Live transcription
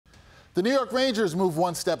The New York Rangers move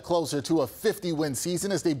one step closer to a 50-win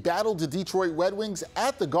season as they battled the Detroit Red Wings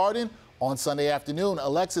at the Garden on Sunday afternoon.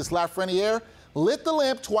 Alexis Lafreniere lit the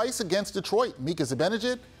lamp twice against Detroit. Mika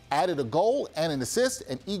Zibanejad added a goal and an assist,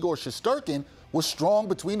 and Igor Shesterkin was strong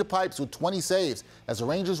between the pipes with 20 saves as the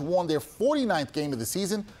Rangers won their 49th game of the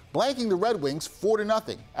season, blanking the Red Wings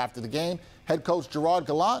 4-0. After the game, head coach Gerard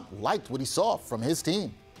Gallant liked what he saw from his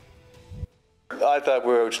team. I thought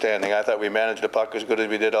we were outstanding. I thought we managed the puck as good as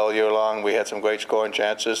we did all year long. We had some great scoring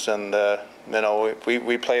chances, and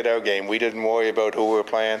we played our game. We didn't worry about who we were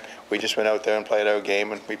playing. We just went out there and played our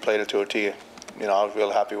game, and we played it to a T. I was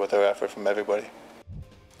real happy with our effort from everybody.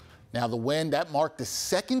 Now the win, that marked the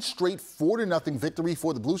second straight 4-0 victory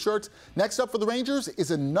for the Blueshirts. Next up for the Rangers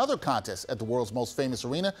is another contest at the world's most famous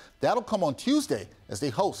arena. That'll come on Tuesday as they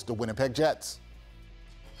host the Winnipeg Jets.